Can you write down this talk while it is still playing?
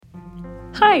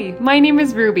Hi, my name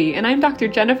is Ruby, and I'm Dr.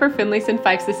 Jennifer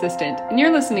Finlayson-Fife's assistant, and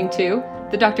you're listening to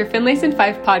the Dr.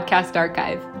 Finlayson-Fife Podcast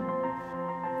Archive.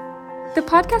 The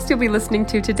podcast you'll be listening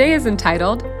to today is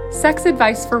entitled Sex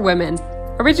Advice for Women,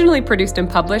 originally produced and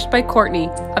published by Courtney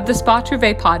of the Spa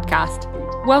Trouvé podcast.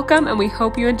 Welcome, and we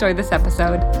hope you enjoy this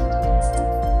episode.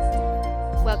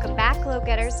 Welcome back, Glow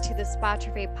Getters, to the Spa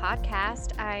Trouvé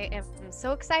podcast. I am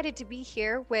so excited to be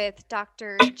here with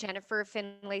Dr. Jennifer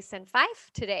Finlayson-Fife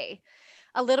today.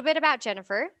 A little bit about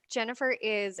Jennifer. Jennifer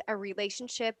is a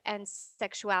relationship and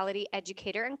sexuality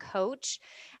educator and coach,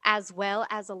 as well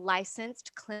as a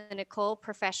licensed clinical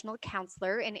professional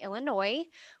counselor in Illinois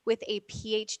with a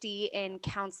PhD in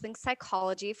counseling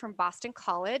psychology from Boston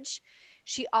College.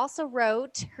 She also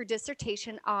wrote her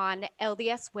dissertation on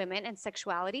LDS women and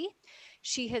sexuality.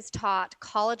 She has taught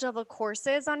college-level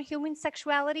courses on human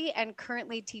sexuality and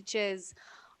currently teaches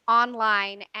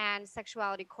online and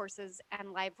sexuality courses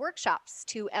and live workshops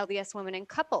to LDS women and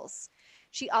couples.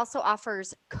 She also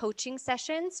offers coaching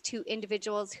sessions to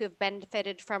individuals who have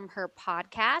benefited from her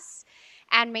podcasts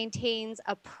and maintains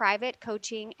a private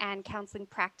coaching and counseling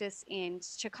practice in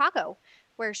Chicago,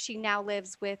 where she now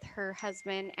lives with her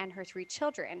husband and her 3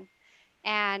 children,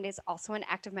 and is also an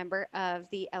active member of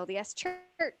the LDS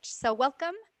Church. So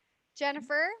welcome,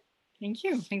 Jennifer. Thank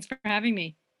you. Thanks for having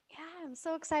me. Yeah, I'm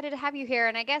so excited to have you here.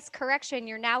 And I guess, correction,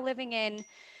 you're now living in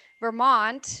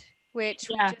Vermont, which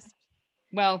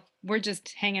Well, we're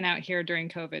just hanging out here during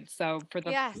COVID. So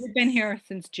we've been here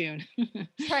since June.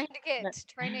 trying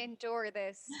to endure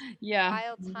this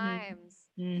wild times.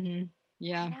 Mm-hmm.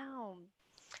 Yeah. I know.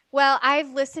 Well,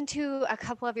 I've listened to a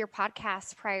couple of your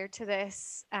podcasts prior to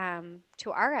this,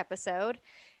 to our episode,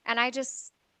 and I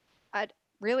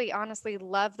really honestly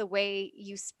love the way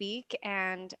you speak,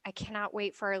 and I cannot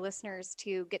wait for our listeners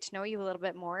to get to know you a little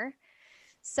bit more.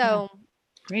 So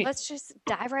Great. Let's just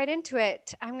dive right into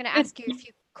it. I'm going to ask you a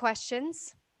few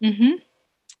questions. Mm-hmm.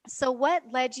 So what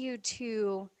led you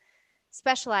to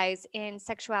specialize in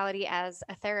sexuality as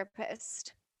a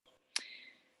therapist?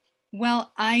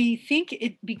 Well, I think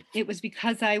it was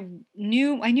because I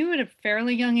knew at a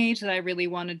fairly young age that I really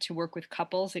wanted to work with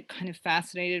couples. It kind of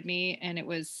fascinated me, and it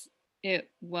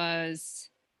was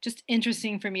just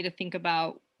interesting for me to think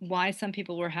about why some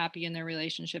people were happy in their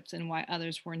relationships and why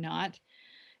others were not.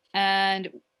 And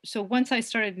so once I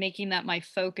started making that my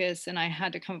focus and I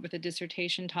had to come up with a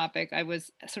dissertation topic, I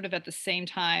was sort of at the same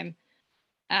time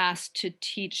asked to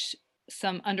teach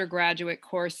some undergraduate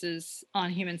courses on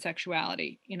human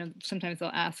sexuality. You know, sometimes they'll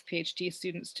ask PhD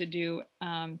students to do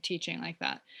teaching like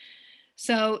that.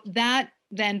 So that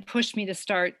then pushed me to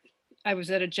start. I was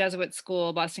at a Jesuit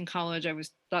school, Boston College. I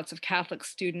was lots of Catholic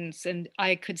students, and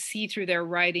I could see through their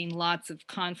writing lots of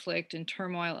conflict and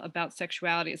turmoil about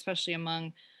sexuality, especially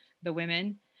among the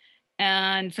women.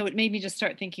 And so it made me just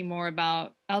start thinking more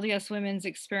about LDS women's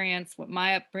experience, what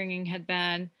my upbringing had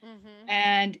been. Mm-hmm.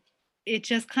 And it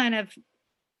just kind of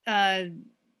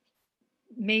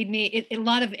made me a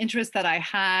lot of interest that I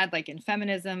had, like in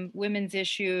feminism, women's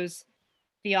issues,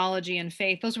 theology, and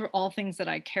faith. Those were all things that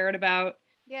I cared about.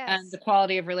 Yes. And the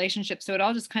quality of relationships. So it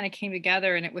all just kind of came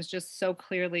together, and it was just so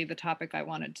clearly the topic I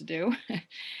wanted to do.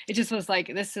 It just was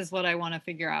like, this is what I want to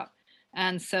figure out.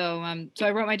 And so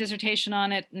I wrote my dissertation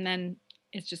on it, and then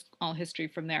it's just all history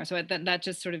from there. So that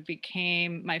just sort of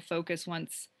became my focus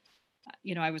once,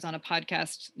 I was on a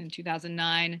podcast in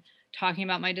 2009 talking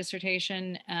about my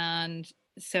dissertation. And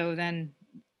so then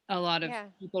a lot of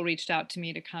people reached out to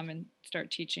me to come and start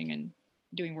teaching and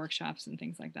doing workshops and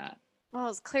things like that. Well,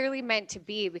 it's clearly meant to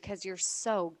be because you're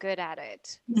so good at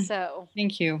it. So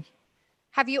thank you.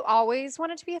 Have you always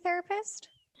wanted to be a therapist?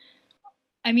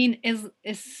 I mean,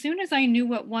 as soon as I knew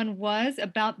what one was,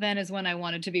 about then is when I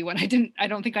wanted to be one. I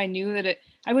don't think I knew that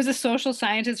I was a social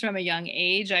scientist from a young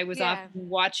age. I was often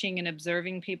watching and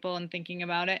observing people and thinking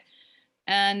about it.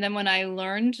 And then when I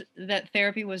learned that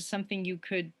therapy was something you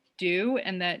could do,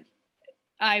 and that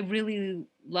I really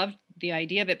loved the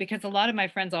idea of it, because a lot of my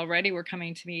friends already were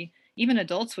coming to me. Even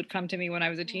adults would come to me when I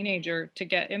was a teenager to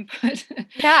get input.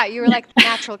 Yeah, you were like the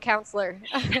natural counselor.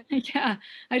 Yeah,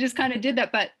 I just kind of did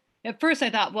that. But at first I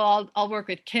thought, well, I'll work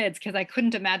with kids, because I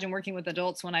couldn't imagine working with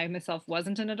adults when I myself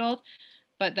wasn't an adult.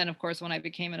 But then, of course, when I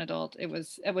became an adult, it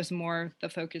was more the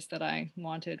focus that I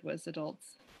wanted was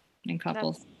adults and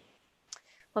couples.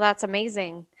 That's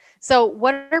amazing. So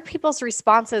what are people's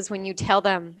responses when you tell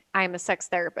them I'm a sex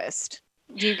therapist?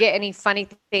 Do you get any funny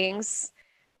things?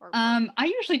 I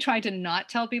usually try to not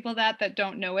tell people that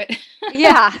don't know it.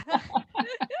 Yeah.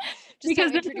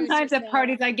 Because sometimes at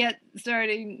parties I get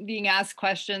started being asked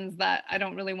questions that I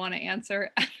don't really want to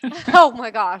answer. Oh my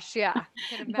gosh. Yeah.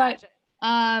 I can imagine.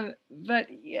 But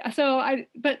yeah,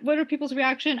 but what are people's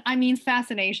reaction? I mean,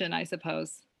 fascination, I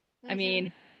suppose. I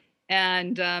mean,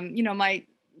 and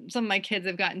some of my kids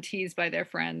have gotten teased by their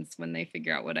friends when they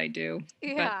figure out what I do. But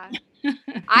Yeah.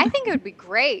 I think it would be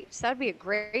great. So that'd be a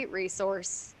great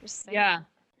resource. Just saying. yeah.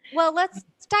 Well, let's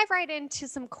dive right into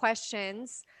some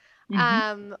questions.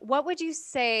 Mhm. What would you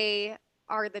say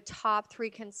are the top 3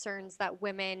 concerns that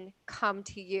women come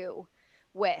to you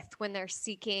with when they're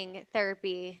seeking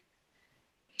therapy,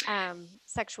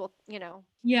 sexual,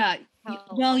 Yeah.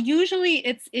 help? Well, usually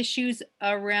it's issues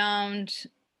around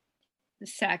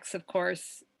sex, of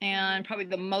course, and probably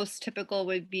the most typical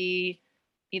would be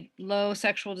low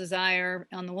sexual desire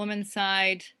on the woman's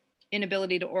side,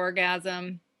 inability to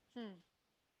orgasm, Hmm.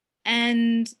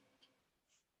 and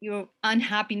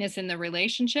unhappiness in the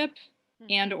relationship Hmm.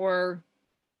 and or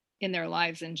in their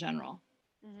lives in general.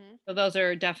 Hmm. So those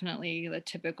are definitely the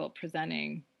typical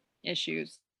presenting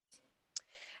issues.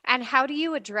 And how do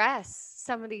you address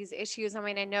some of these issues? I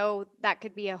mean, I know that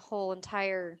could be a whole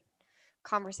entire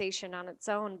conversation on its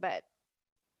own, but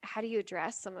how do you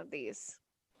address some of these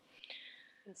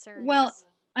Well, concerns?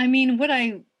 I mean, what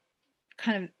I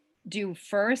kind of do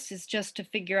first is just to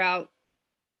figure out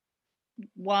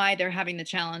why they're having the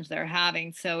challenge they're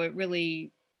having. So it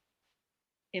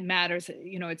matters,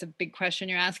 it's a big question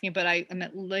you're asking, but I am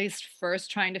at least first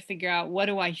trying to figure out what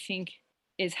do I think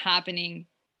is happening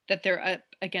that they're up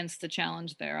against the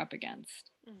challenge they're up against.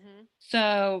 Hmm.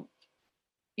 So,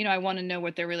 I want to know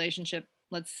what their relationship,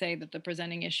 let's say that the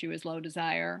presenting issue is low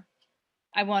desire.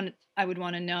 I would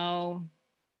want to know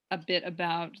a bit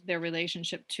about their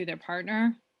relationship to their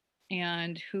partner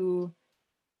and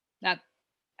that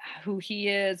who he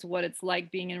is, what it's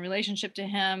like being in relationship to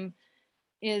him.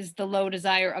 Is the low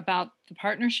desire about the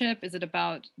partnership? Is it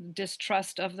about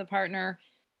distrust of the partner?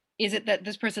 Is it that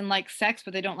this person likes sex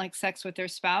but they don't like sex with their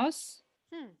spouse?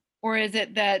 Hmm. Or is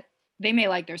it that they may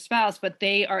like their spouse but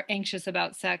they are anxious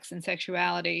about sex and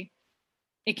sexuality?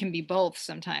 It can be both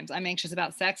sometimes. I'm anxious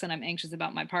about sex and I'm anxious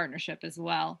about my partnership as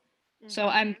well. So Hmm.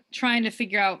 I'm trying to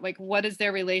figure out like what is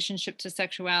their relationship to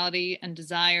sexuality and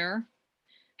desire?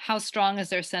 How strong is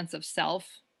their sense of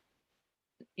self?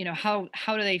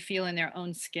 How do they feel in their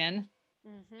own skin?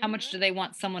 How Hmm. much do they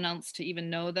want someone else to even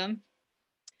know them?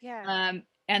 Yeah.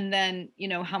 And then,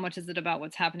 how much is it about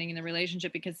what's happening in the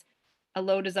relationship? Because a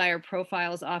low desire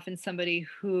profile is often somebody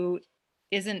who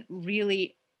isn't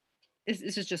really, this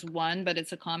is just one, but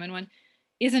it's a common one,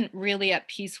 isn't really at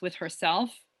peace with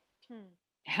herself, Hmm.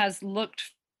 has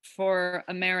looked for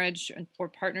a marriage or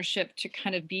partnership to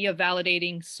kind of be a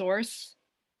validating source,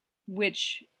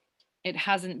 which it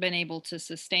hasn't been able to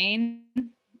sustain.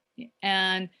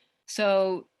 And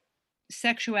so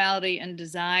sexuality and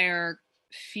desire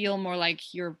feel more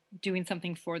like you're doing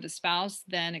something for the spouse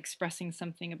than expressing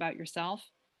something about yourself.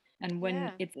 And when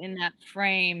Yeah. it's in that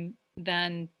frame,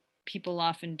 then people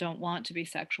often don't want to be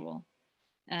sexual.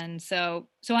 And so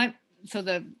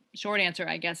the short answer,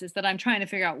 I guess, is that I'm trying to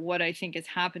figure out what I think is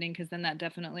happening because then that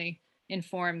definitely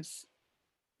informs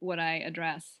what I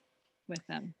address with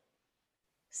them.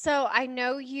 So I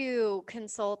know you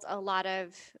consult a lot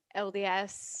of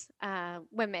LDS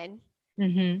women.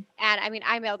 Mm-hmm. And I mean,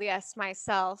 I'm LDS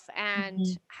myself. And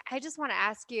Mm-hmm. I just want to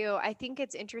ask you, I think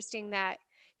it's interesting that,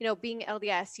 being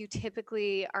LDS, you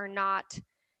typically are not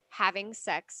having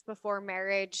sex before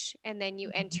marriage. And then you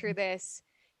enter this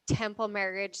temple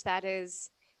marriage that is,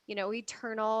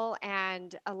 eternal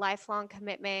and a lifelong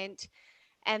commitment.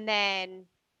 And then,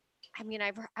 I mean,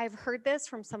 I've heard this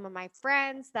from some of my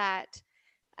friends that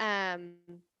um,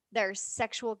 their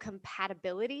sexual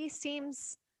compatibility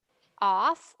seems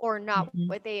off or not Mm-hmm.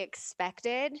 what they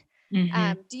expected.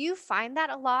 Mm-hmm. Do you find that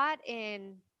a lot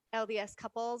in LDS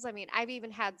couples? I mean, I've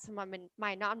even had some of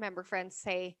my non-member friends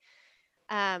say,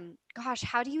 "Gosh,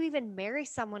 how do you even marry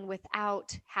someone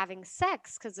without having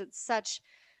sex? Because it's such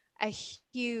a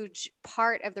huge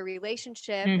part of the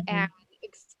relationship, Mm-hmm. and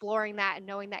exploring that and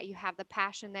knowing that you have the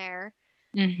passion there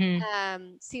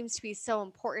Mm-hmm. seems to be so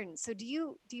important." So do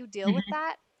you deal with Mm-hmm.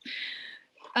 that?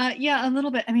 Yeah, a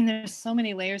little bit. I mean, there's so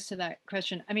many layers to that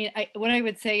question. I mean, what I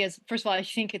would say is, first of all, I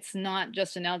think it's not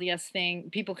just an LDS thing.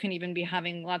 People can even be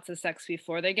having lots of sex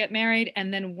before they get married.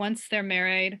 And then once they're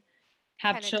married,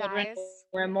 have Kind of children dies.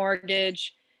 or a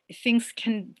mortgage, things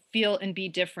can feel and be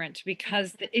different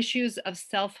because Mhm. the issues of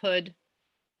selfhood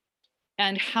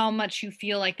and how much you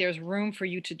feel like there's room for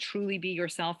you to truly be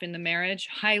yourself in the marriage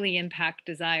highly impact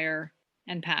desire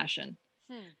and passion.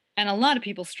 Hmm. And a lot of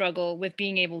people struggle with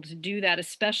being able to do that,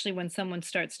 especially when someone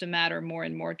starts to matter more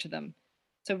and more to them.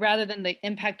 So rather than the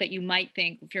impact that you might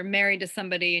think, if you're married to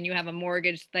somebody and you have a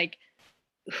mortgage, like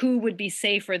who would be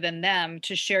safer than them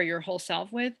to share your whole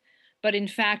self with. But in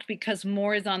fact, because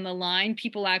more is on the line,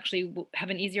 people actually have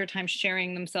an easier time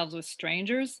sharing themselves with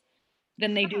strangers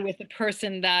than they do Huh. with a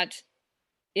person that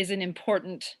is an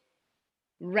important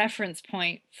reference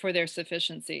point for their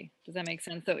sufficiency. Does that make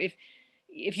sense? So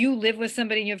if you live with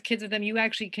somebody and you have kids with them, you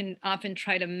actually can often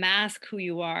try to mask who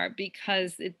you are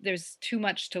because there's too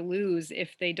much to lose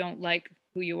if they don't like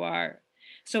who you are.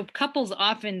 So couples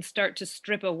often start to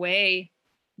strip away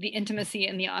the intimacy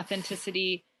and the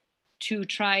authenticity to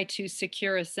try to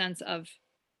secure a sense of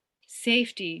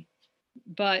safety,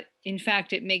 but in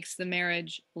fact it makes the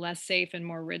marriage less safe and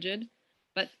more rigid.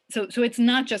 But so it's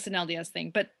not just an LDS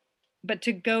thing, but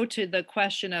to go to the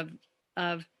question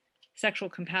of sexual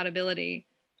compatibility,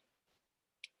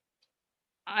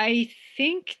 I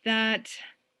think that,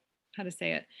 how to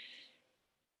say it,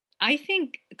 I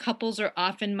think couples are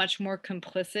often much more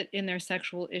complicit in their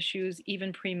sexual issues,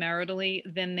 even premaritally,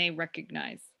 than they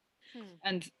recognize. Hmm.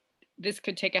 And this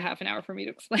could take a half an hour for me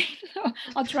to explain. So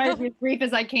I'll try to be as brief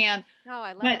as I can. Oh,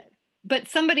 I love But it. but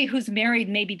somebody who's married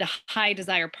may be the high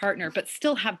desire partner, but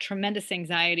still have tremendous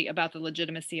anxiety about the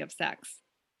legitimacy of sex.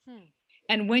 Hmm.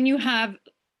 And when you have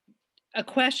a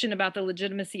question about the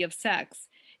legitimacy of sex,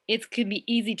 it can be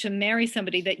easy to marry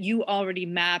somebody that you already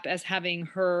map as having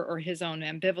her or his own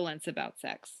ambivalence about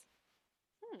sex.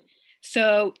 Hmm.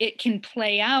 So it can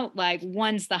play out like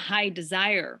one's the high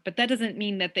desire, but that doesn't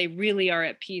mean that they really are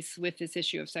at peace with this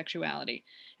issue of sexuality.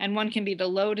 And one can be the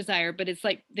low desire, but it's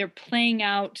like they're playing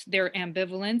out their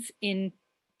ambivalence in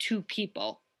two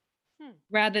people Hmm.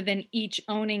 rather than each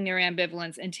owning their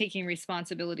ambivalence and taking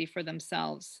responsibility for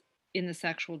themselves in the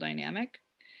sexual dynamic.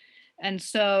 And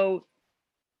so,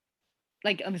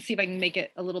 like, let me see if I can make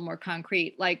it a little more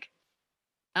concrete. Like,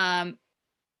 um,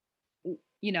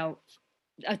 you know,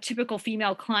 a typical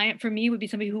female client for me would be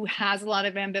somebody who has a lot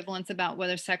of ambivalence about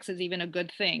whether sex is even a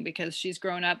good thing because she's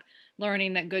grown up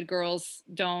learning that good girls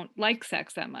don't like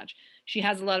sex that much. She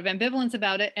has a lot of ambivalence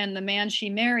about it, and the man she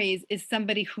marries is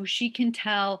somebody who she can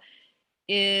tell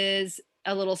is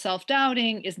a little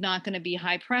self-doubting, is not going to be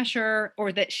high pressure,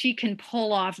 or that she can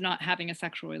pull off not having a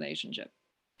sexual relationship.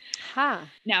 Huh.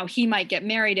 Now, he might get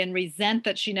married and resent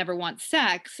that she never wants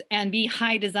sex and be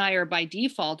high desire by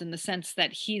default in the sense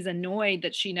that he's annoyed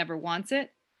that she never wants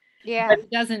it, Yeah. but it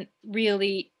doesn't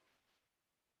really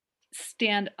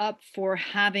stand up for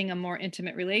having a more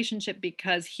intimate relationship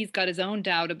because he's got his own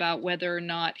doubt about whether or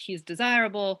not he's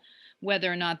desirable,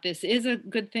 whether or not this is a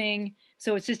good thing.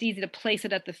 So it's just easy to place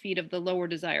it at the feet of the lower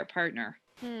desire partner.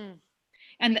 Hmm.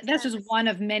 And Makes that's just sense. one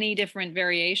of many different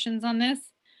variations on this.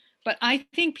 But I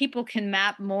think people can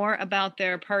map more about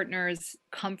their partner's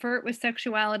comfort with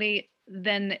sexuality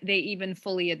than they even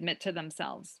fully admit to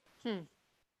themselves. Hmm.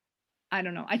 I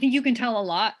don't know. I think you can tell a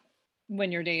lot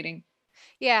when you're dating.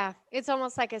 Yeah. It's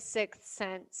almost like a sixth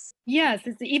sense. Yes,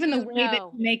 it's even the You way that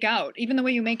know. you make out, even the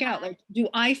way you make out. Uh-huh. Like, do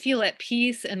I feel at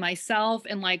peace in myself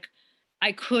and like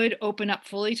I could open up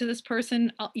fully to this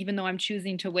person, even though I'm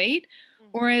choosing to wait?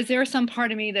 Or Mhm. is there some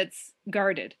part of me that's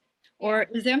guarded? Or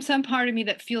Yeah. is there some part of me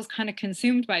that feels kind of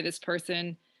consumed by this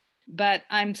person? But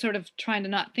I'm sort of trying to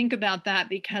not think about that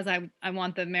because I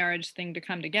want the marriage thing to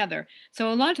come together.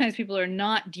 So a lot of times people are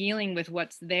not dealing with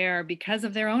what's there because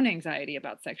of their own anxiety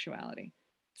about sexuality.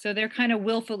 So they're kind of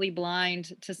willfully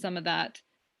blind to some of that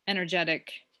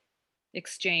energetic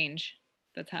exchange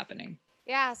that's happening.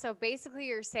 Yeah. So basically,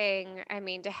 you're saying, I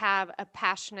mean, to have a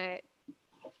passionate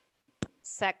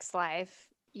sex life,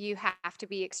 you have to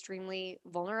be extremely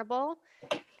vulnerable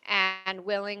and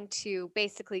willing to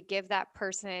basically give that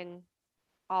person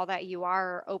all that you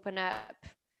are, or open up to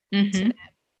Mm-hmm. them.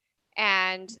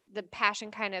 And the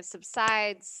passion kind of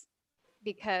subsides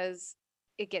because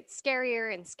it gets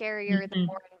scarier and scarier the Mm-hmm.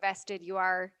 more invested you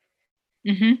are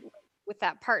Mm-hmm. with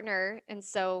that partner. And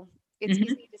so it's Mm-hmm.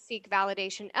 easy to seek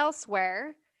validation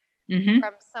elsewhere Mm-hmm.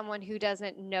 from someone who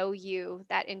doesn't know you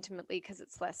that intimately because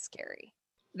it's less scary.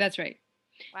 That's right.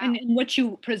 Wow. And what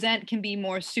you present can be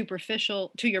more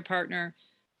superficial to your partner,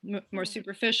 more Hmm.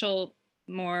 superficial,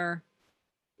 more,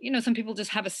 some people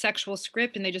just have a sexual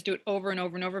script and they just do it over and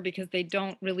over and over because they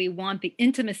don't really want the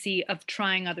intimacy of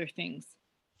trying other things,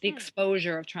 the Hmm.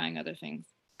 exposure of trying other things.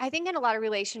 I think in a lot of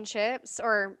relationships,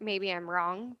 or maybe I'm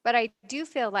wrong, but I do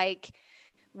feel like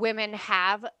women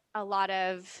have a lot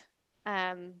of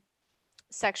um,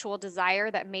 sexual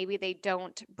desire that maybe they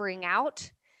don't bring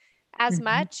out as Mhm.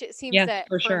 much. It seems Yes, that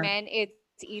for for sure. men, it's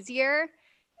easier.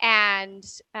 And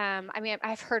I mean,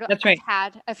 I've That's I've right.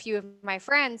 had a few of my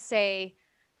friends say,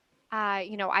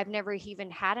 I've never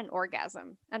even had an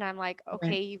orgasm. And I'm like, Right.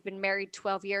 okay, you've been married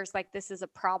 12 years. Like, this is a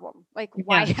problem. Like,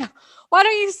 why, Yeah. why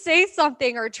don't you say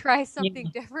something or try something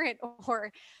Yeah. different?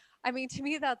 Or, I mean, to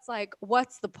me, that's like,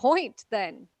 what's the point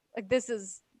then? Like,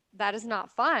 that is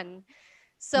not fun.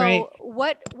 Right. So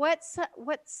what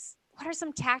are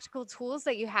some tactical tools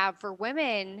that you have for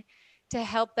women to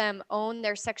help them own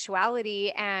their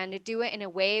sexuality and do it in a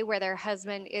way where their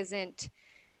husband isn't,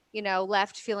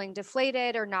 left feeling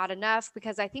deflated or not enough?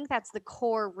 Because I think that's the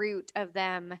core root of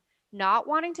them not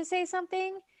wanting to say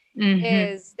something Hmm.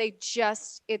 is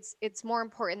it's more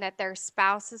important that their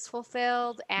spouse is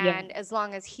fulfilled, Yeah. and as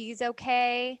long as he's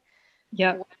okay,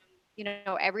 Yep.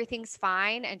 w- everything's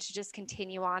fine, and to just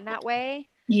continue on that way.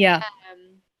 Yeah.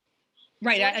 Um,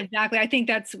 Right. so what Exactly. I think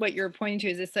that's what you're pointing to,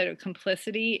 is this sort of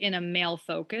complicity in a male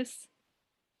focus.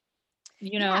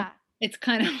 You know, yeah. it's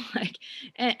kind of like,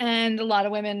 and a lot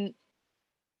of women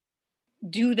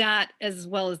do that as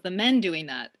well as the men doing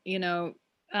that,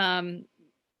 um,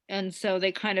 and so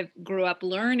they kind of grew up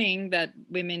learning that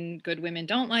good women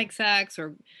don't like sex,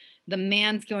 or the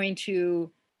man's going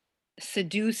to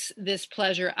seduce this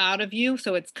pleasure out of you,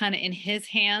 so it's kind of in his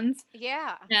hands.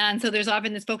 Yeah. And so there's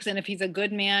often this focus, and if he's a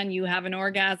good man, you have an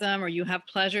orgasm or you have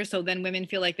pleasure, so then women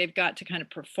feel like they've got to kind of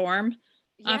perform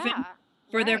often Yeah.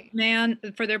 for their Right. man,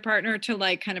 for their partner, to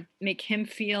like kind of make him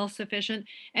feel sufficient.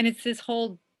 And it's this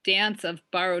whole dance of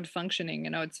borrowed functioning.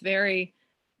 It's very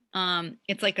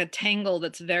it's like a tangle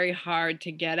that's very hard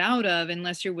to get out of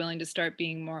unless you're willing to start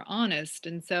being more honest.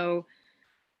 And so,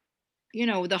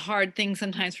 the hard thing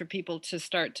sometimes for people to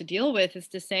start to deal with is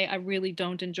to say, I really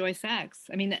don't enjoy sex.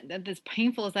 I mean, as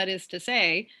painful as that is to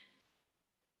say,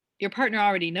 your partner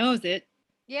already knows it.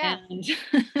 Yeah. And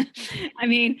I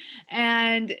mean,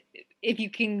 and if you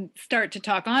can start to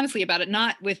talk honestly about it,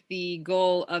 not with the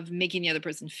goal of making the other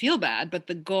person feel bad, but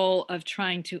the goal of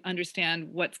trying to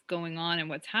understand what's going on and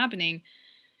what's happening,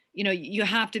 you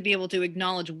have to be able to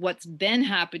acknowledge what's been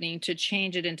happening to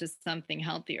change it into something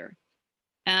healthier.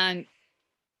 And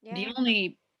the Yeah.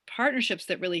 only partnerships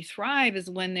that really thrive is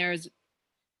when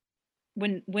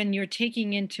you're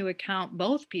taking into account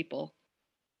both people,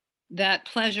 that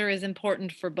pleasure is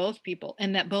important for both people,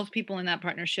 and that both people in that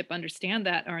partnership understand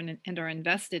that, and are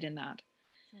invested in that.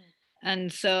 Hmm.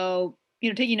 And so,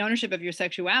 taking ownership of your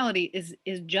sexuality is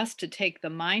just to take the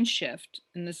mind shift.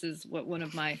 And this is what one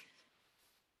of my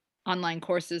online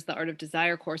courses, the Art of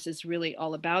Desire course, is really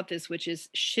all about, this, which is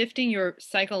shifting your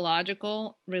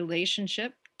psychological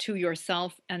relationship to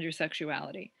yourself and your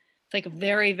sexuality. It's like a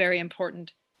very, very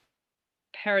important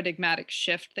paradigmatic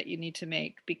shift that you need to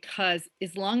make, because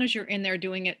as long as you're in there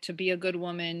doing it to be a good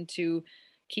woman, to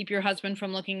keep your husband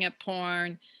from looking at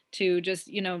porn, to just,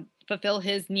 fulfill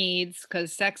his needs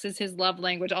because sex is his love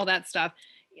language, all that stuff,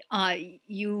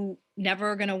 you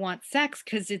never going to want sex,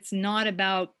 because it's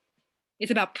about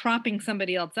propping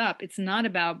somebody else up. It's not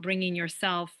about bringing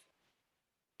yourself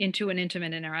into an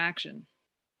intimate interaction.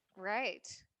 Right.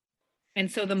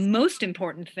 And so the most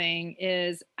important thing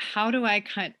is, how do I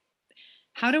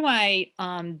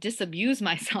disabuse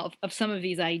myself of some of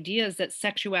these ideas that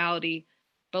sexuality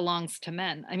belongs to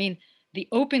men? I mean, the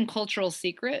open cultural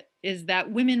secret is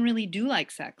that women really do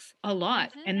like sex a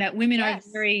lot, Hmm. and that women are Yes.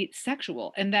 very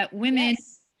sexual, and that women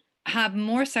Yes. have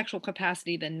more sexual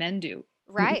capacity than men do.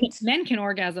 Right. Men can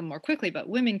orgasm more quickly, but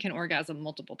women can orgasm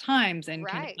multiple times and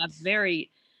can Right. have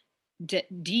very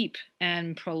deep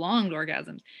and prolonged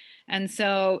orgasms. And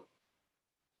so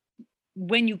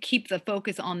when you keep the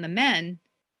focus on the men,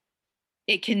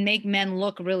 it can make men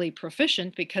look really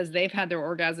proficient because they've had their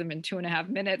orgasm in 2.5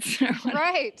 minutes.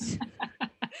 Right. I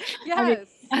mean,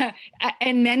 Yes.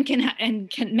 and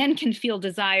men can feel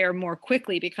desire more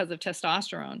quickly because of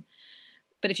testosterone.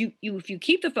 But if you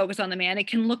keep the focus on the man, it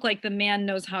can look like the man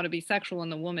knows how to be sexual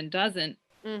and the woman doesn't.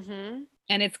 Mm-hmm.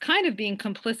 And it's kind of being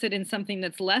complicit in something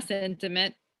that's less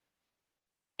intimate.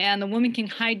 And the woman can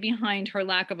hide behind her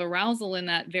lack of arousal in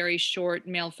that very short,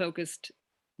 male focused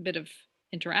bit of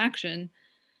interaction,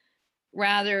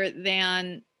 rather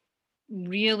than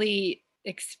really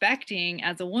expecting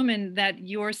as a woman that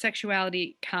your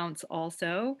sexuality counts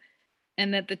also,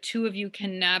 and that the two of you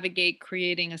can navigate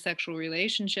creating a sexual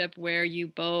relationship where you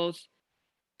both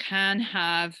can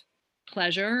have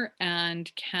pleasure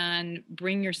and can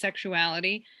bring your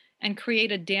sexuality and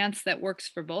create a dance that works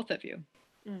for both of you.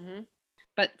 Mm-hmm.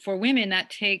 But for women, that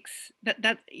takes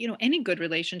any good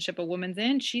relationship a woman's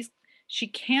in, she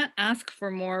can't ask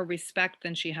for more respect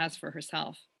than she has for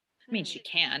herself. I mean, she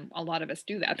can, a lot of us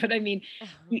do that, but I mean,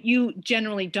 you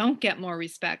generally don't get more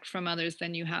respect from others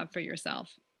than you have for yourself.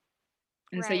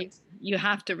 And so Right. you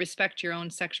have to respect your own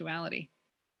sexuality.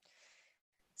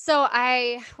 So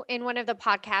in one of the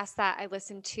podcasts that I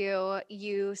listened to,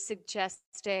 you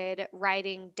suggested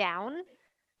writing down,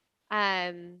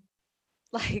 um,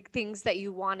 like things that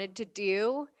you wanted to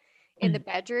do in the Mm,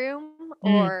 bedroom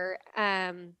mm,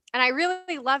 and I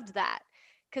really loved that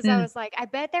because I mm. was like, I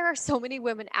bet there are so many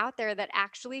women out there that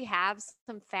actually have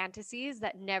some fantasies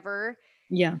that never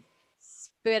Yeah.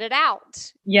 spit it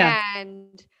out. Yeah.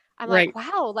 And I'm like, Right.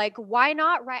 wow, like why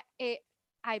not write it?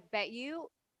 I bet you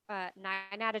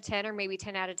 9 out of 10 or maybe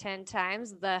 10 out of 10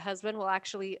 times the husband will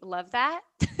actually love that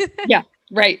Yeah.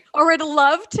 Right. or would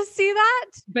love to see that.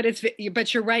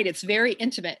 But you're right. It's very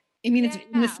intimate. I mean, it's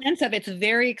in the Yeah. sense of it's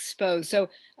very exposed. So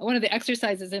one of the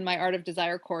exercises in my Art of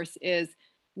Desire course is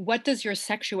what does your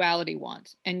sexuality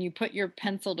want? And you put your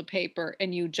pencil to paper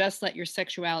and you just let your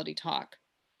sexuality talk.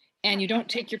 And you don't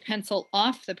take your pencil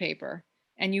off the paper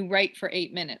and you write for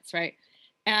 8 minutes, right?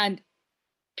 And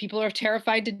people are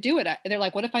terrified to do it. They're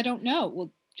like, what if I don't know?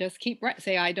 Well, just keep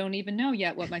say, I don't even know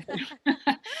yet what my,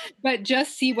 but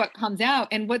just see what comes out.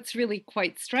 And what's really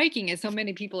quite striking is so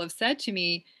many people have said to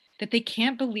me that they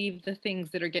can't believe the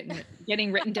things that are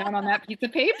getting written down on that piece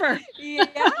of paper.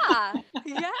 Yeah.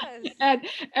 Yes.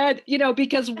 And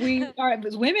because we are,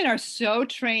 as women are so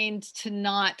trained to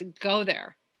not go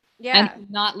there and Yeah. to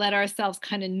not let ourselves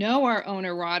kind of know our own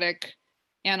erotic,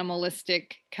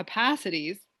 animalistic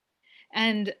capacities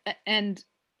and and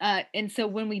so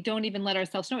when we don't even let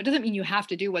ourselves know, it doesn't mean you have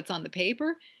to do what's on the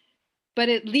paper, but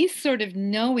at least sort of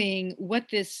knowing what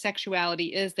this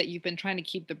sexuality is that you've been trying to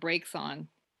keep the brakes on.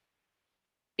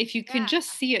 If you can Yeah. just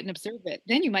see it and observe it,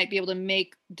 then you might be able to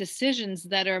make decisions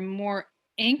that are more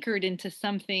anchored into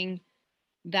something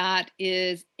that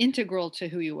is integral to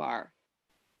who you are,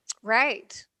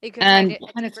 Right. You can find and it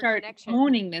a kind of deeper start connection.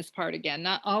 owning this part again,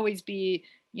 not always be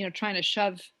trying to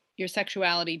shove your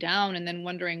sexuality down and then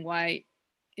wondering why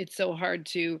it's so hard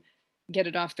to get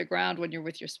it off the ground when you're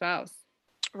with your spouse.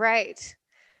 Right.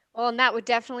 Well, and that would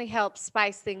definitely help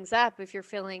spice things up if you're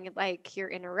feeling like you're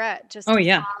in a rut, just Oh to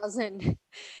yeah. pause and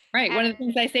Right. One and of the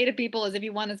things I say to people is if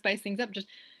you want to spice things up,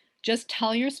 just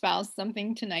tell your spouse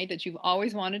something tonight that you've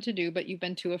always wanted to do but you've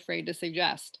been too afraid to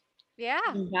suggest. yeah.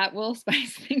 And that will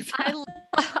spice things I up. lo-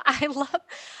 I love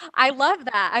I love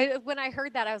that. I when I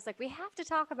heard that I was like, we have to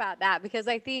talk about that because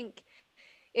I think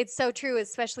it's so true,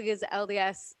 especially as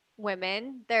LDS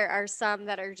women. There are some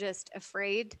that are just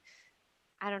afraid.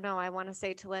 I don't know. I want to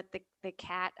say to let the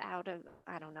cat out of,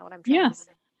 I don't know what I'm trying Yeah. to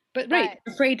say. But right,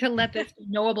 But afraid to let this be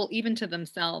knowable even to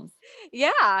themselves.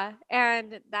 yeah,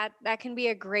 and that can be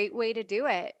a great way to do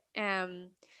it.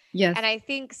 Yes. And I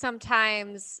think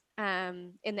sometimes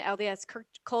in the LDS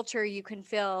culture, you can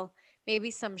feel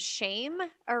maybe some shame Oh yeah.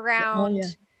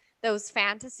 around those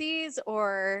fantasies,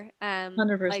 or like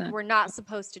 100%. we're not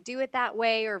supposed to do it that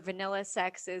way, or vanilla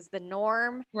sex is the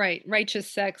norm. Right.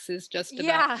 Righteous sex is just about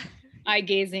Yeah, eye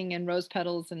gazing and rose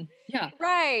petals and yeah.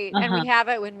 right. And Uh-huh. we have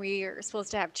it when we are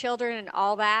supposed to have children and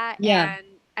all that. Yeah. And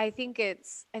I think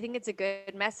it's a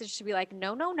good message to be like,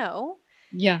 no, no, no.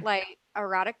 Yeah. Like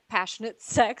erotic, passionate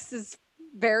sex is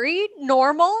very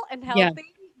normal and Yeah.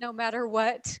 healthy, no matter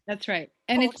what That's right.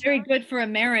 And it's very culture. good for a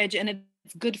marriage and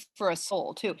it's good for a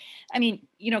soul too. I mean,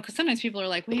 because sometimes people are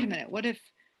like, wait a minute, what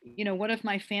if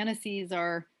my fantasies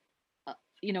are,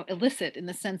 illicit in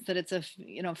the sense that it's a,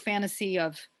 fantasy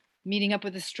of meeting up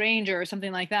with a stranger or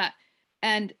something like that.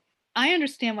 And I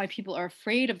understand why people are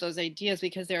afraid of those ideas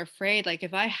because they're afraid, like,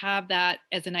 if I have that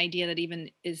as an idea that even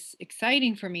is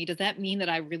exciting for me, does that mean that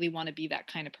I really want to be that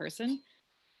kind of person?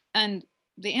 And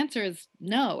the answer is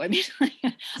no.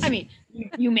 I mean,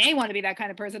 you may want to be that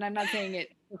kind of person. I'm not saying it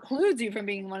precludes you from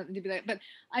being one to be that, but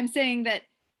I'm saying that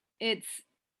it's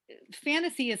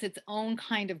fantasy is its own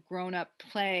kind of grown-up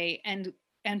play, and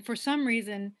for some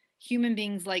reason, human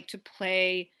beings like to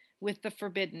play with the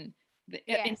forbidden. In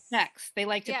Yes. sex, they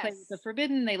like to play with the Yes.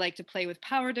 forbidden. They like to play with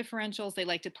power differentials. They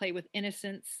like to play with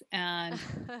innocence and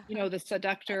the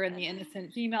seductor and the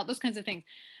innocent female, those kinds of things.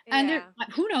 And there, Yeah.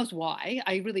 who knows why?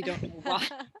 I really don't know why.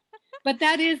 But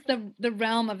that is the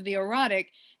realm of the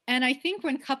erotic. And I think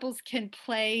when couples can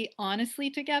play honestly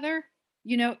together,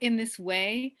 in this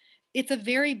way, it's a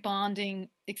very bonding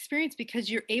experience because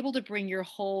you're able to bring your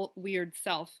whole weird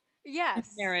self into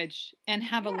Yes. marriage and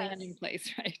have a landing Yes.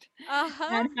 place, right?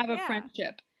 Uh-huh. And have a Yeah.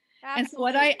 friendship. And so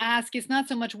what I Absolutely. ask is not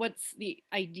so much what's the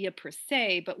idea per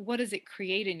se, but what does it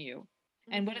create in you?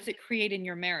 And what does Hmm. it create in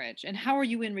your marriage? And how are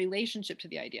you in relationship to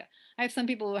the idea? I have some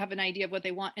people who have an idea of what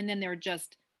they want, and then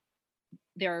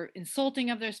they're insulting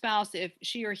of their spouse if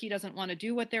she or he doesn't want to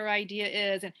do what their idea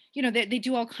is. And they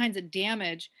do all kinds of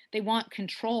damage. They want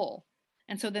control.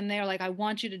 And so then they're like, I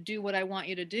want you to do what I want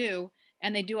you to do.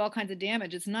 and they do all kinds of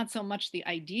damage. It's not so much the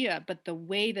idea, but the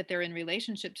way that they're in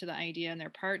relationship to the idea and their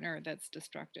partner that's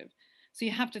destructive. So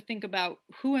you have to think about,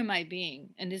 who am I being?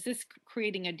 And is this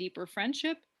creating a deeper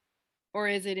friendship, or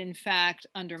is it in fact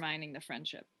undermining the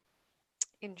friendship?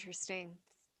 Interesting.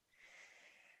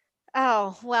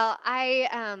 Oh, well, I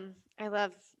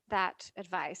love that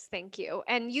advice. Thank you.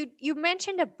 And you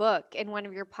mentioned a book in one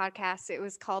of your podcasts. It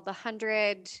was called The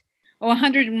 100. Oh,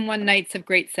 101 Nights of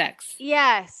Great Sex.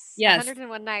 Yes, Yes.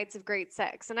 101 Nights of Great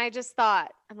Sex. And I just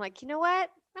thought, I'm like, you know what?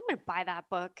 I'm going to buy that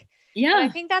book. But Yeah. I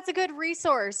think that's a good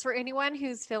resource for anyone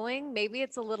who's feeling maybe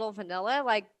it's a little vanilla.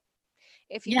 Like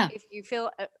if you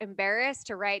feel embarrassed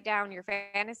to write down your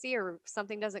fantasy or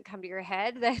something doesn't come to your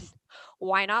head, then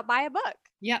why not buy a book?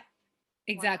 Yep.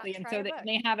 Exactly. And try so a book?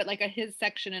 they have it like a his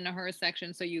section and a her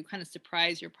section. So you kind of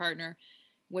surprise your partner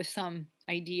with some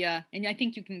idea. And I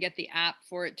think you can get the app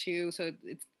for it too. So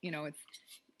it's,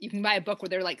 you can buy a book where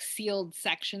they're like sealed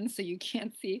sections so you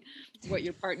can't see what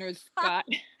your partner's got.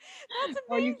 That's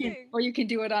or amazing. you can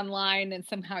do it online, and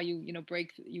somehow you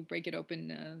break it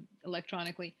open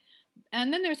electronically.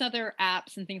 And then there's other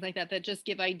apps and things like that that just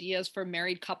give ideas for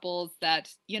married couples that,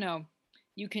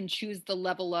 you can choose the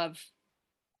level of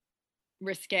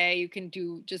risque. You can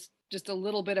do just a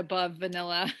little bit above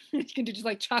vanilla. You can do just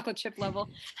like chocolate chip level.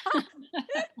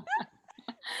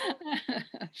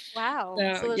 Wow.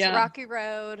 So there's yeah. Rocky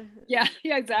Road. Yeah,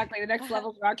 exactly. The next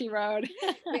level's Rocky Road.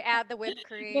 We add the whipped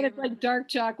cream. Then it's like dark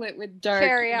chocolate with dark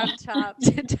cherry on top.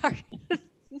 Dark.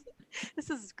 This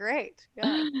is great.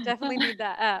 Yeah, definitely need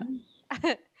that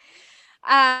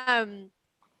app.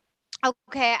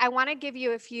 Okay, I want to give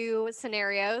you a few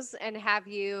scenarios and have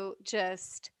you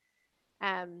just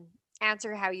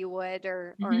answer how you would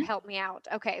or help me out.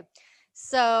 Okay.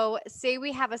 So, say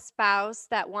we have a spouse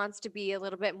that wants to be a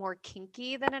little bit more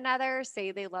kinky than another.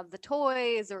 Say they love the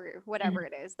toys or whatever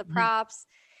it is, the props,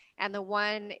 and the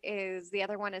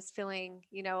other one is feeling,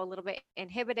 a little bit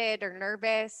inhibited or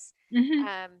nervous. Do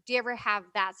you ever have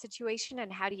that situation,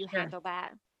 and how do you handle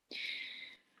that?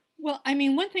 Well, I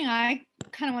mean, one thing I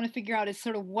kind of want to figure out is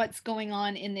sort of what's going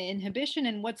on in the inhibition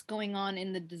and what's going on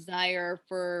in the desire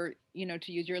for,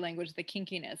 to use your language, the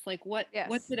kinkiness. Like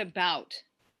what's it about?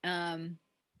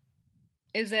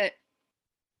 Is it,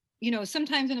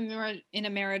 sometimes in a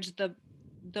marriage, the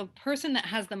person that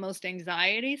has the most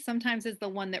anxiety sometimes is the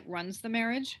one that runs the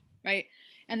marriage, right?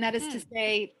 And that is to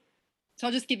say, so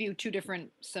I'll just give you two different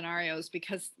scenarios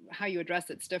because how you address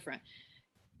it's different.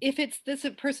 If it's this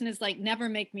person is like, never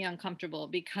make me uncomfortable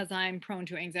because I'm prone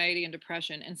to anxiety and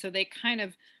depression. And so they kind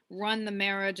of run the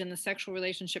marriage and the sexual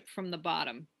relationship from the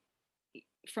bottom,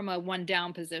 from a one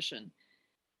down position.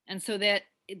 And so that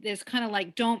there's kind of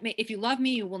like, if you love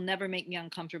me, you will never make me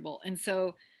uncomfortable. And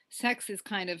so sex is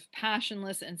kind of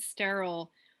passionless and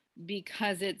sterile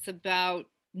because it's about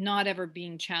not ever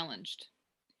being challenged.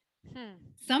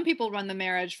 Some people run the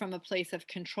marriage from a place of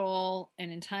control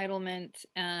and entitlement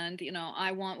and,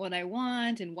 I want what I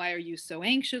want. And why are you so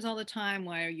anxious all the time?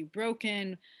 Why are you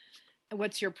broken?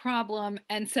 What's your problem?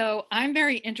 And so I'm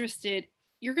very interested.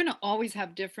 You're going to always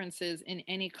have differences in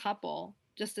any couple,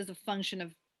 just as a function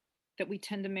of that we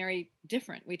tend to marry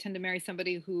different. We tend to marry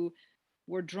somebody who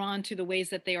we're drawn to the ways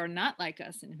that they are not like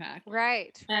us, in fact.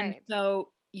 Right. And so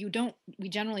we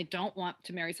generally don't want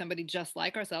to marry somebody just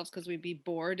like ourselves because we'd be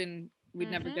bored and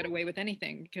we'd never get away with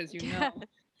anything because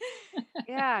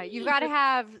Yeah, you got to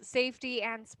have safety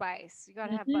and spice. You got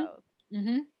to have both.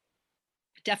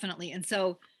 Definitely. And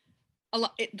so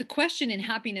the question in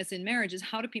happiness in marriage is,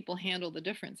 how do people handle the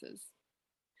differences?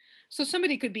 So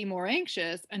somebody could be more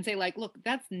anxious and say like, look,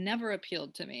 that's never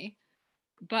appealed to me,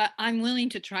 but I'm willing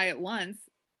to try it once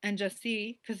and just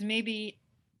see, because maybe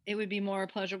it would be more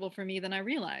pleasurable for me than I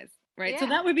realize. Right. Yeah. So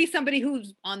that would be somebody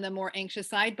who's on the more anxious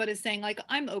side, but is saying like,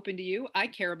 I'm open to you. I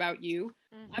care about you.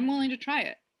 I'm willing to try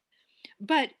it.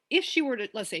 But if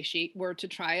let's say she were to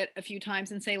try it a few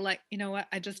times and say like, you know what,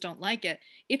 I just don't like it.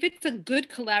 If it's a good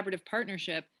collaborative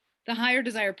partnership, the higher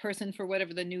desire person for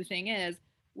whatever the new thing is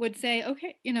would say,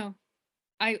 okay,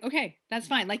 okay, that's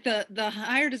fine. Like the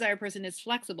higher desire person is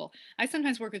flexible. I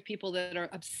sometimes work with people that are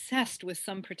obsessed with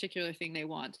some particular thing they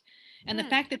want. And the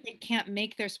fact that they can't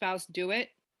make their spouse do it,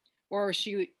 or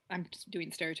I'm just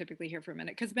doing stereotypically here for a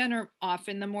minute, because men are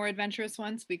often the more adventurous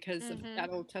ones because of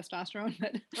that old testosterone.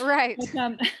 But, right.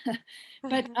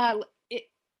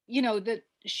 That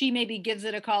she maybe gives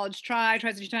it a college try,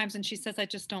 tries a few times, and she says, I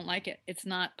just don't like it. It's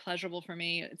not pleasurable for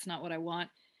me. It's not what I want.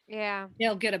 Yeah.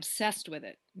 They'll get obsessed with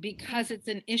it because it's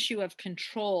an issue of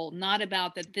control, not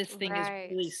about that this thing is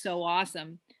really so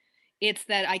awesome. It's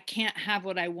that I can't have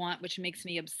what I want, which makes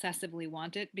me obsessively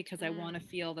want it because I want to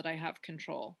feel that I have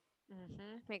control.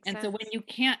 Makes And sense. so when you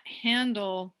can't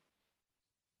handle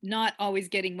not always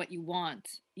getting what you want,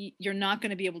 you're not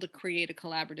going to be able to create a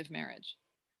collaborative marriage.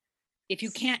 If you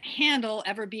can't handle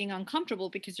ever being uncomfortable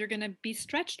because you're going to be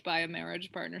stretched by a marriage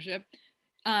partnership,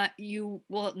 you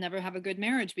will never have a good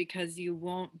marriage because you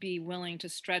won't be willing to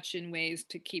stretch in ways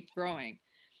to keep growing.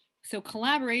 So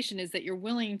collaboration is that you're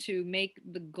willing to make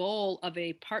the goal of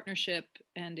a partnership,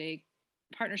 and a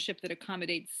partnership that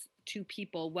accommodates two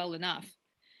people well enough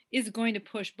is going to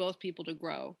push both people to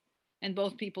grow, and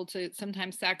both people to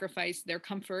sometimes sacrifice their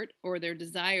comfort or their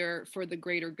desire for the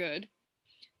greater good.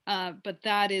 But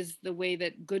that is the way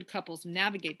that good couples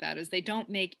navigate that, is they don't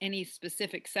make any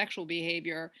specific sexual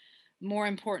behavior more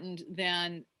important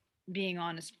than being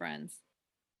honest friends.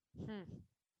 Hmm.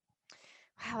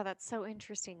 Wow, that's so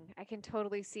interesting. I can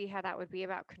totally see how that would be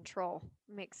about control.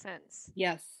 Makes sense.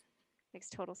 Yes. Makes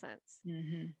total sense.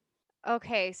 Mm-hmm.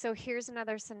 Okay, so here's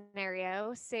another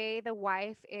scenario. Say the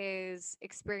wife is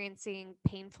experiencing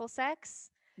painful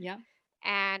sex Yeah.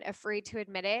 and afraid to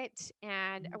admit it.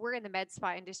 And we're in the med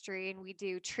spa industry and we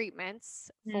do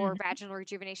treatments for Mm-hmm. vaginal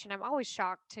rejuvenation. I'm always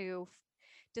shocked to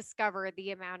discover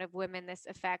the amount of women this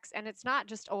affects. And it's not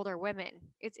just older women,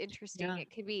 it's interesting. Yeah.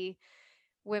 It could be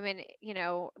women,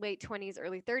 late 20s,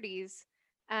 early 30s.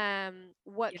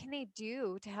 What Yeah. can they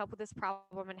do to help with this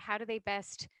problem and how do they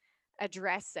best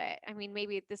address it? I mean,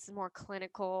 maybe this is more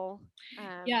clinical.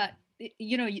 Yeah.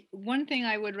 One thing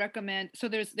I would recommend, so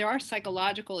there are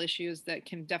psychological issues that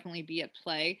can definitely be at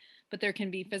play, but there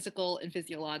can be physical and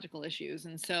physiological issues.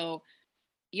 And so,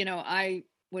 I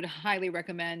would highly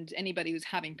recommend anybody who's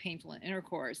having painful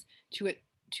intercourse to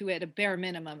at a bare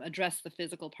minimum address the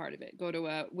physical part of it. Go to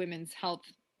a women's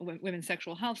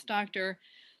sexual health doctor,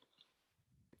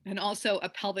 and also a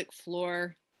pelvic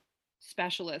floor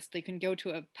specialist. They can go to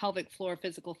a pelvic floor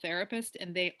physical therapist,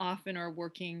 and they often are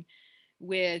working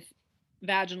with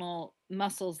vaginal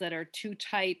muscles that are too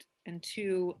tight and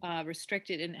too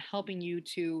restricted, and helping you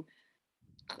to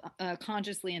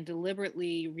consciously and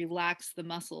deliberately relax the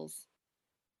muscles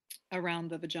around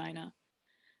the vagina.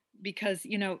 Because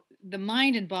the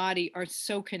mind and body are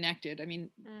so connected. I mean,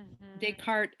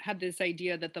 Descartes had this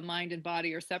idea that the mind and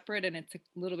body are separate, and it's a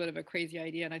little bit of a crazy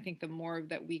idea. And I think the more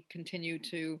that we continue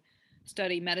to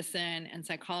study medicine and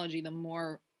psychology, the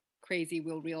more crazy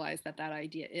we'll realize that that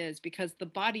idea is, because the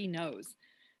body knows.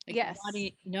 Like, the Yes,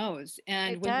 body knows.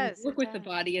 And it when you does. work It with the does.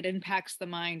 body, it impacts the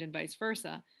mind and vice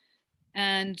versa.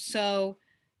 And so,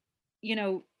 you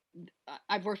know,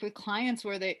 I've worked with clients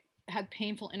where they had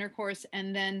painful intercourse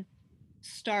and then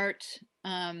start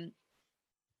how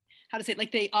to say it,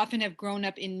 like, they often have grown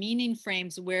up in meaning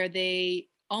frames where they,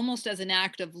 almost as an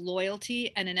act of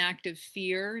loyalty and an act of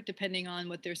fear, depending on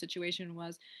what their situation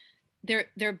was,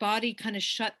 their body kind of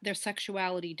shut their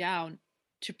sexuality down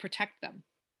to protect them,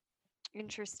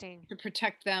 Interesting.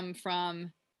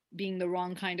 from being the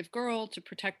wrong kind of girl, to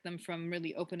protect them from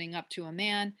really opening up to a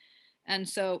man. And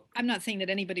so I'm not saying that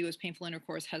anybody with painful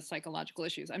intercourse has psychological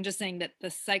issues. I'm just saying that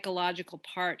the psychological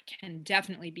part can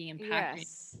definitely be impacting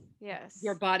Yes.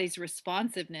 your Yes. body's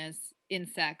responsiveness in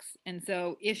sex. And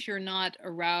so if you're not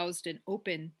aroused and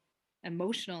open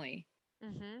emotionally,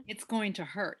 Mm-hmm. it's going to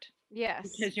hurt Yes.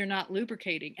 because you're not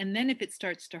lubricating. And then if it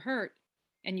starts to hurt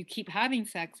and you keep having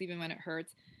sex even when it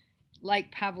hurts,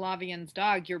 like Pavlovian's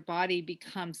dog, your body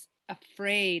becomes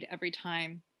afraid every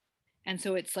time. And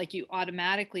so it's like you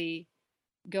automatically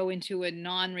go into a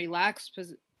non-relaxed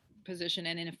position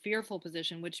and in a fearful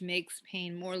position, which makes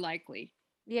pain more likely.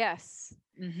 Yes.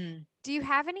 Mm-hmm. Do you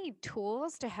have any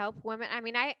tools to help women? I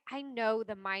mean, I know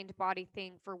the mind body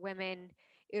thing for women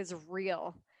is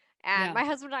real. And Yeah. my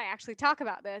husband and I actually talk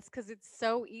about this because it's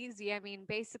so easy. I mean,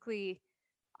 basically,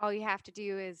 all you have to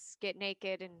do is get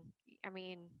naked and I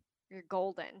mean, you're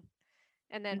golden.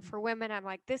 And then Mhm. for women, I'm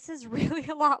like, this is really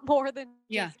a lot more than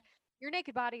Yeah. just your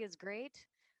naked body is great,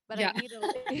 but I Yeah. need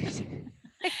a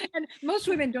And most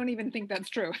women don't even think that's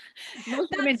true.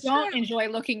 Most women That's don't true. enjoy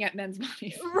looking at men's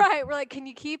bodies. Right. We're like, can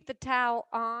you keep the towel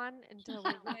on until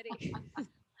we're ready?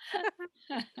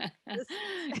 This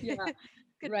Yeah,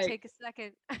 could right. take a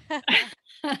second.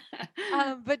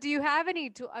 But do you have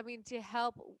any I mean, to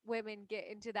help women get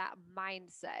into that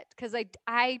mindset? Because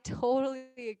I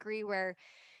totally agree where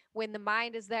when the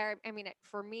mind is there, I mean,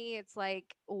 for me, it's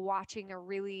like watching a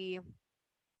really,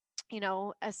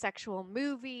 a sexual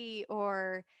movie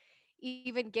or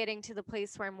even getting to the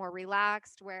place where I'm more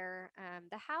relaxed, where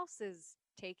the house is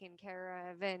taken care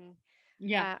of and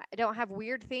Yeah, I don't have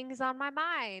weird things on my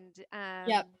mind.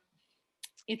 yeah.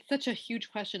 It's such a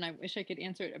huge question. I wish I could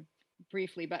answer it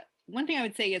briefly, but one thing I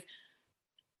would say is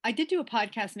I did do a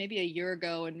podcast maybe a year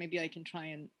ago, and maybe I can try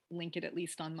and link it at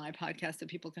least on my podcast so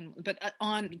people can, but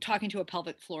on talking to a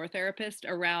pelvic floor therapist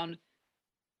around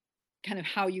kind of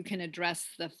how you can address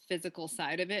the physical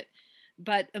side of it.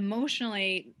 But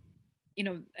emotionally,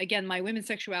 again, my women's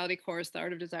sexuality course, the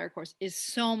Art of Desire course, is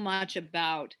so much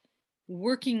about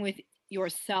working with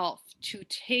yourself to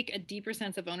take a deeper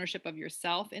sense of ownership of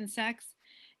yourself in sex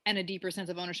and a deeper sense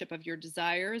of ownership of your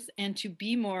desires, and to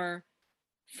be more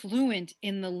fluent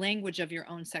in the language of your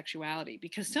own sexuality,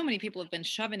 because so many people have been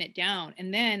shoving it down,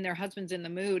 and then their husband's in the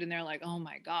mood and they're like, oh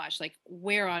my gosh, like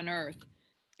where on earth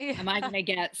am I going to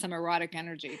get some erotic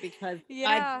energy? Because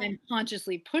I've been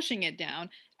consciously pushing it down,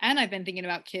 and I've been thinking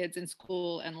about kids and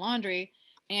school and laundry,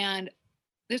 and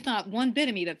there's not one bit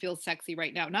of me that feels sexy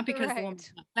right now. Not because the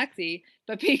woman's not sexy,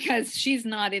 but because she's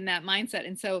not in that mindset.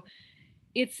 And so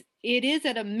it is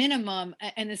at a minimum,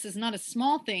 and this is not a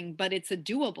small thing, but it's a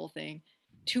doable thing,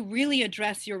 to really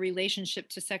address your relationship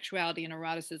to sexuality and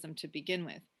eroticism to begin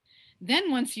with.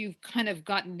 Then once you've kind of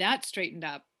gotten that straightened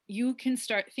up, you can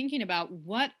start thinking about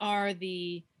what are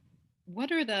the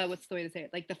what's the way to say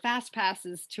it, like the fast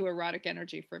passes to erotic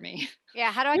energy for me.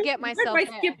 Yeah, how do I get myself where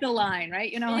do I skip the line,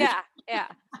 right? Yeah.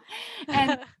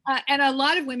 And a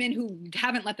lot of women who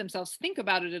haven't let themselves think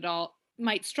about it at all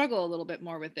might struggle a little bit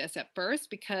more with this at first,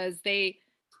 because they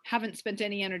haven't spent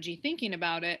any energy thinking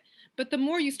about it. But the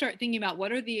more you start thinking about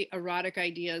what are the erotic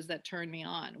ideas that turn me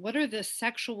on, what are the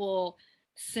sexual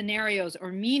scenarios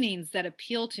or meanings that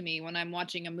appeal to me when I'm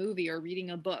watching a movie or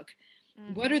reading a book,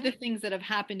 what are the things that have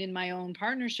happened in my own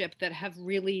partnership that have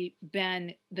really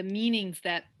been the meanings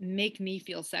that make me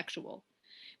feel sexual?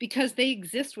 Because they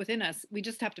exist within us. We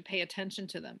just have to pay attention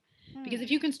to them. Because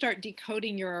if you can start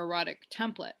decoding your erotic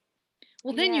template,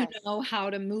 well, then you know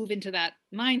how to move into that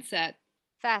mindset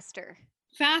faster.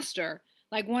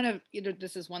 Like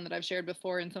this is one that I've shared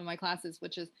before in some of my classes,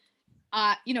 which is,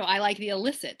 I like the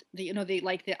illicit,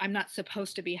 I'm not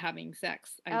supposed to be having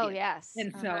sex idea. Oh, yes.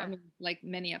 And so, I mean, like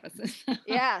many of us.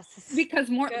 Yes. because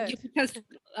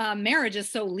marriage is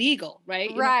so legal,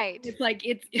 right? Right. It's like,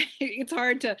 it's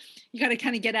hard you got to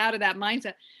kind of get out of that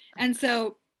mindset. And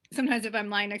so sometimes if I'm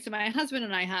lying next to my husband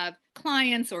and I have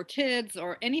clients or kids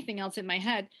or anything else in my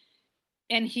head,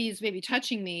 and he's maybe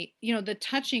touching me, the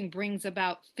touching brings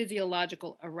about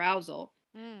physiological arousal.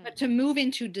 But to move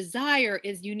into desire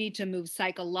is you need to move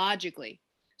psychologically.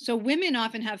 So women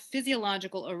often have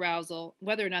physiological arousal,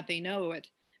 whether or not they know it,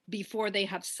 before they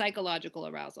have psychological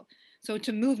arousal. So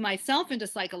to move myself into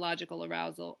psychological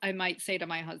arousal, I might say to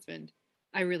my husband,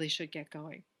 I really should get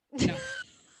going.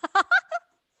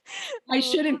 I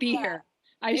shouldn't be here.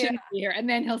 I shouldn't be here. And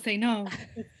then he'll say, no,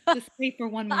 just wait for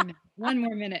one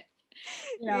more minute.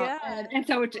 And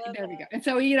so there we go. And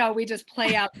so, we just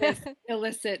play out this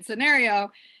illicit scenario,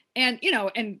 and,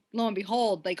 and lo and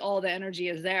behold, like all the energy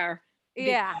is there.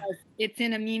 Yeah. It's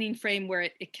in a meaning frame where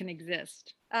it can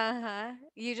exist.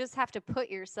 You just have to put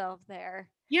yourself there.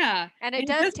 Yeah. And it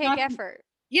does take effort.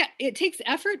 Yeah, it takes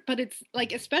effort, but it's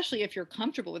like, especially if you're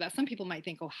comfortable with that. Some people might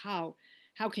think, oh, how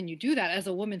can you do that? As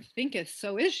a woman thinketh,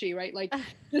 so is she, right? Like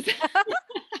this.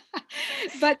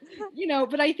 But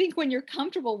I think when you're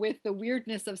comfortable with the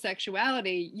weirdness of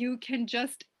sexuality, you can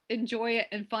just enjoy it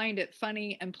and find it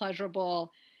funny and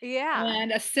pleasurable. Yeah.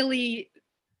 And a silly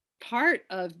part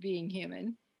of being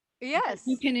human. Yes.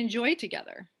 You can enjoy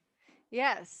together.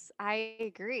 Yes, I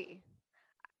agree.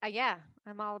 Yeah,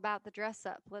 I'm all about the dress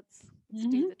up. Let's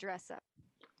do the dress up.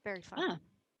 Very fun.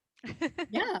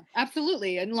 Yeah,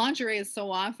 absolutely. And lingerie is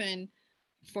so often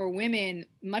for women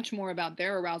much more about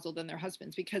their arousal than their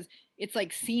husbands, because it's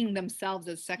like seeing themselves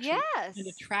as sexually and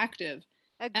attractive.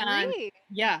 Agree.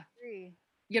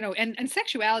 And, and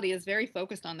sexuality is very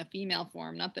focused on the female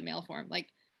form, not the male form. Like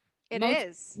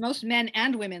most men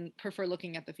and women prefer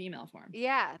looking at the female form.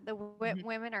 Yeah, the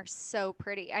women are so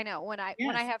pretty. I know when I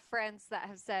have friends that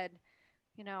have said,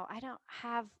 I don't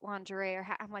have lingerie, or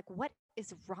I'm like, what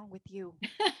is wrong with you?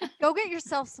 Go get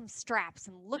yourself some straps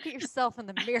and look at yourself in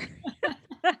the mirror.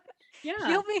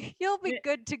 Yeah, you'll be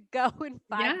good to go in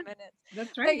 5 minutes.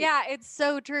 That's right. But yeah, it's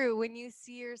so true. When you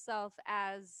see yourself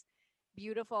as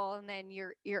beautiful, and then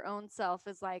your own self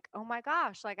is like, oh my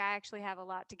gosh, like I actually have a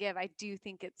lot to give. I do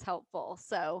think it's helpful.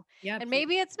 So and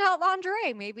maybe it's not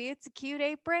lingerie, maybe it's a cute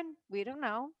apron. We don't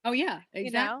know. Oh yeah,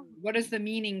 exactly. What is the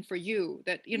meaning for you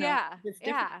that it's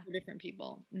different for different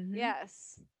people?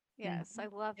 Yes, I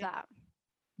love that.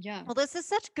 Yeah. Well, this is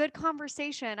such good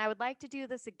conversation. I would like to do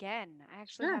this again. I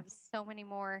actually have so many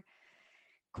more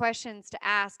questions to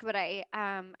ask, but I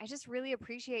just really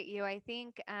appreciate you. I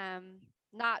think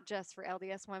not just for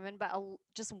LDS women, but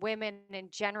just women in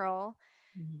general.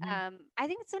 I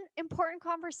think it's an important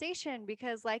conversation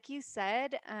because, like you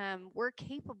said, we're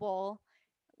capable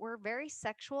we're very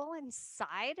sexual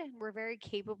inside, and we're very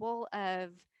capable of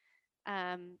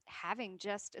having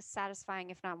just as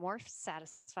satisfying, if not more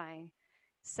satisfying,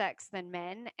 sex than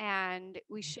men. And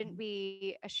we shouldn't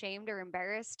be ashamed or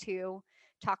embarrassed to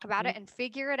talk about it and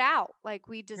figure it out. Like,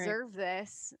 we deserve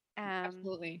this.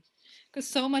 Absolutely. Because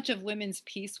so much of women's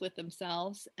peace with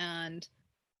themselves and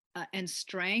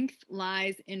strength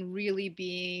lies in really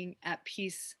being at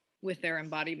peace with their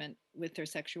embodiment, with their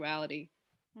sexuality.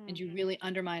 And you really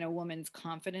undermine a woman's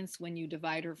confidence when you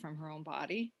divide her from her own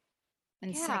body.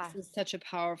 And sex is such a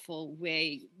powerful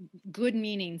way. Good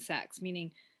meaning sex,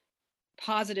 meaning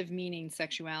positive meaning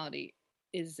sexuality,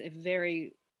 is a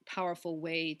very powerful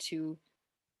way to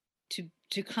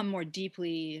come more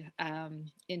deeply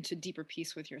into deeper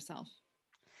peace with yourself.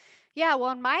 Yeah, well,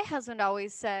 and my husband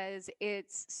always says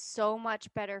it's so much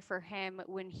better for him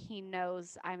when he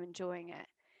knows I'm enjoying it.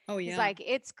 Oh, yeah. He's like,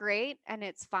 it's great and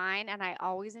it's fine, and I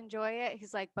always enjoy it.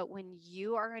 He's like, but when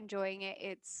you are enjoying it,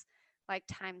 it's like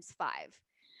times 5.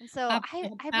 And so I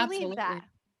believe that,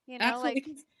 you know, absolutely.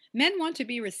 Like, men want to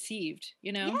be received,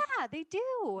 you know? Yeah, they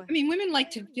do. I mean, women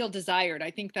like to feel desired.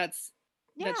 I think that's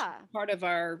part of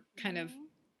our kind of,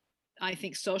 I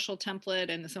think, social template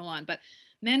and so on. But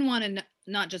men want to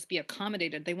not just be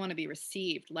accommodated, they want to be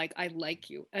received. Like, I like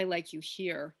you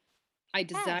here, I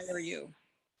desire you,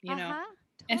 you know?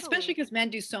 And especially because men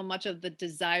do so much of the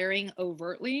desiring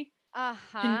overtly. To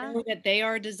know that they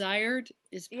are desired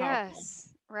is powerful.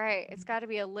 Yes, right. It's got to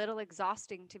be a little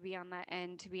exhausting to be on that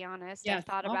end, to be honest. I've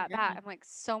thought about that. I'm like,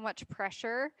 so much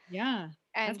pressure. Yeah.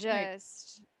 And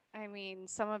just, I mean,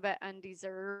 some of it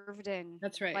undeserved, and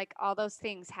that's right. Like all those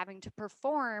things, having to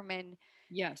perform and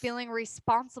feeling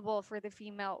responsible for the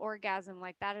female orgasm.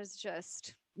 Like, that is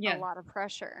just a lot of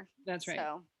pressure. That's right.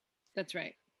 So, that's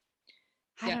right.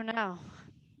 I don't know.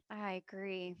 I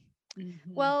agree.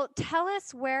 Well, tell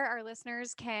us where our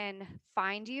listeners can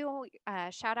find you.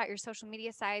 Shout out your social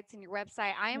media sites and your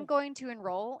website. I am going to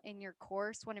enroll in your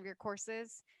course, one of your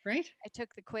courses. Great. I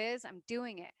took the quiz. I'm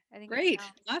doing it. I think great.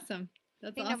 Awesome.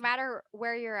 That's awesome. No matter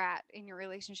where you're at in your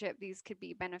relationship, these could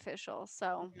be beneficial.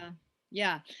 So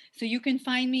yeah. So you can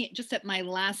find me just at my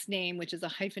last name, which is a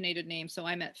hyphenated name. So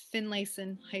I'm at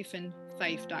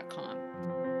finlayson-fife.com.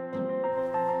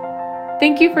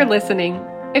 Thank you for listening.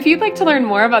 If you'd like to learn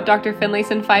more about Dr.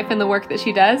 Finlayson-Fife and the work that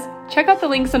she does, check out the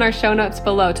links in our show notes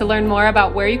below to learn more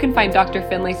about where you can find Dr.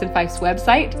 Finlayson-Fife's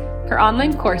website, her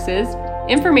online courses,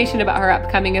 information about her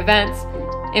upcoming events,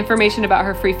 information about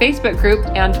her free Facebook group,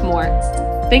 and more.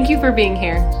 Thank you for being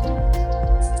here.